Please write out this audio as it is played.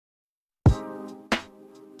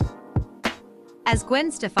As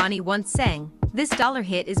Gwen Stefani once sang, this dollar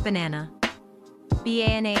hit is banana.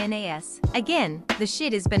 B-A-N-A-N-A-S. Again, the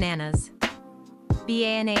shit is bananas.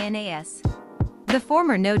 B-A-N-A-N-A-S. The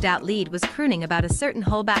former No Doubt lead was crooning about a certain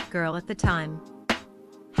Hollback Girl at the time.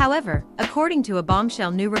 However, according to a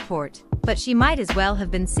bombshell new report, but she might as well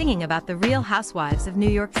have been singing about the Real Housewives of New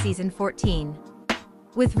York season 14.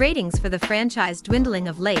 With ratings for the franchise dwindling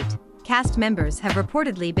of late, cast members have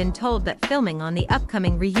reportedly been told that filming on the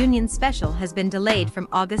upcoming reunion special has been delayed from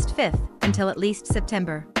August 5th until at least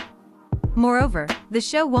September. Moreover, the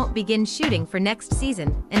show won't begin shooting for next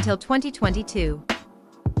season until 2022.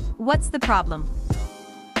 What's the problem?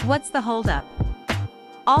 What's the holdup?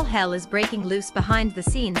 All hell is breaking loose behind the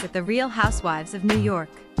scenes at the Real Housewives of New York.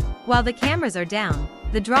 While the cameras are down,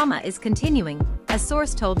 the drama is continuing, a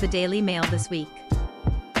source told the Daily Mail this week.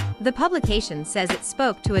 The publication says it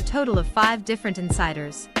spoke to a total of 5 different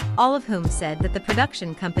insiders, all of whom said that the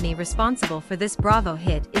production company responsible for this Bravo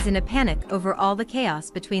hit is in a panic over all the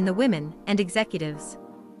chaos between the women and executives.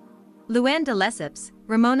 Luann de Lesseps,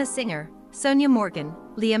 Ramona Singer, Sonia Morgan,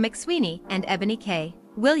 Leah McSweeney, and Ebony K.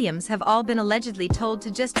 Williams have all been allegedly told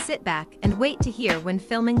to just sit back and wait to hear when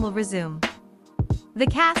filming will resume. The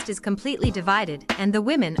cast is completely divided and the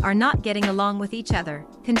women are not getting along with each other,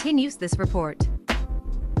 continues this report.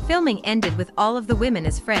 Filming ended with all of the women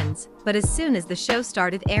as friends, but as soon as the show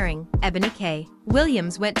started airing, Ebony K.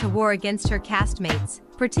 Williams went to war against her castmates,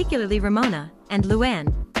 particularly Ramona and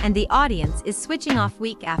Luann, and the audience is switching off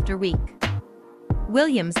week after week.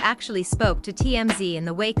 Williams actually spoke to TMZ in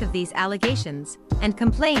the wake of these allegations and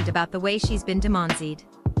complained about the way she's been demonzied.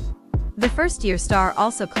 The first-year star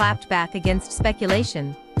also clapped back against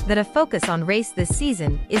speculation that a focus on race this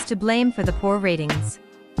season is to blame for the poor ratings.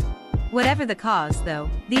 Whatever the cause, though,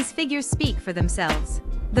 these figures speak for themselves.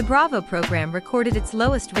 The Bravo program recorded its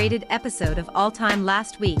lowest-rated episode of all time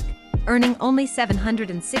last week, earning only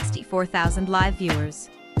 764,000 live viewers.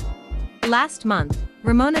 Last month,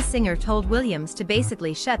 Ramona Singer told Williams to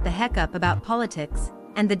basically shut the heck up about politics,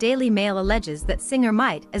 and the Daily Mail alleges that Singer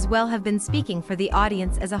might as well have been speaking for the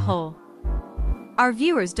audience as a whole. Our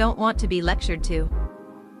viewers don't want to be lectured to.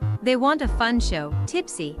 They want a fun show,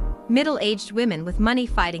 tipsy, middle-aged women with money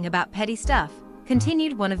fighting about petty stuff,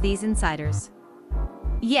 continued one of these insiders.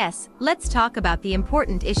 Yes, let's talk about the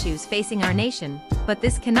important issues facing our nation, but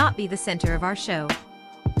this cannot be the center of our show.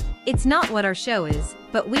 It's not what our show is,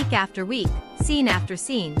 but week after week, scene after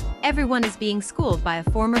scene, everyone is being schooled by a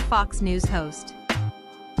former Fox News host.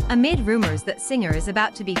 Amid rumors that Singer is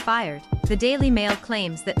about to be fired, the Daily Mail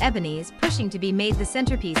claims that Ebony is pushing to be made the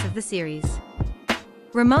centerpiece of the series.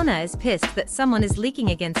 Ramona is pissed that someone is leaking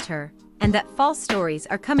against her, and that false stories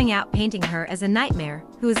are coming out painting her as a nightmare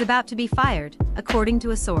who is about to be fired, according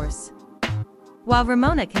to a source. While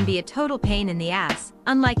Ramona can be a total pain in the ass,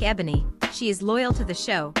 unlike Ebony, she is loyal to the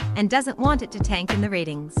show and doesn't want it to tank in the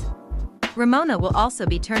ratings. Ramona will also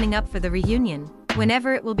be turning up for the reunion,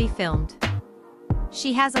 whenever it will be filmed.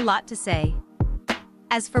 She has a lot to say.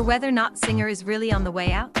 As for whether or not Singer is really on the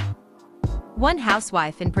way out, one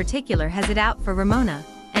housewife in particular has it out for Ramona,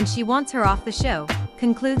 and she wants her off the show,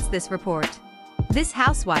 concludes this report. This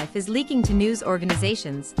housewife is leaking to news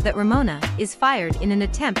organizations that Ramona is fired in an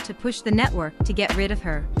attempt to push the network to get rid of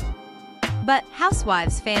her. But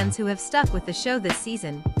Housewives fans who have stuck with the show this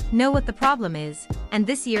season know what the problem is, and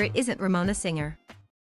this year it isn't Ramona Singer.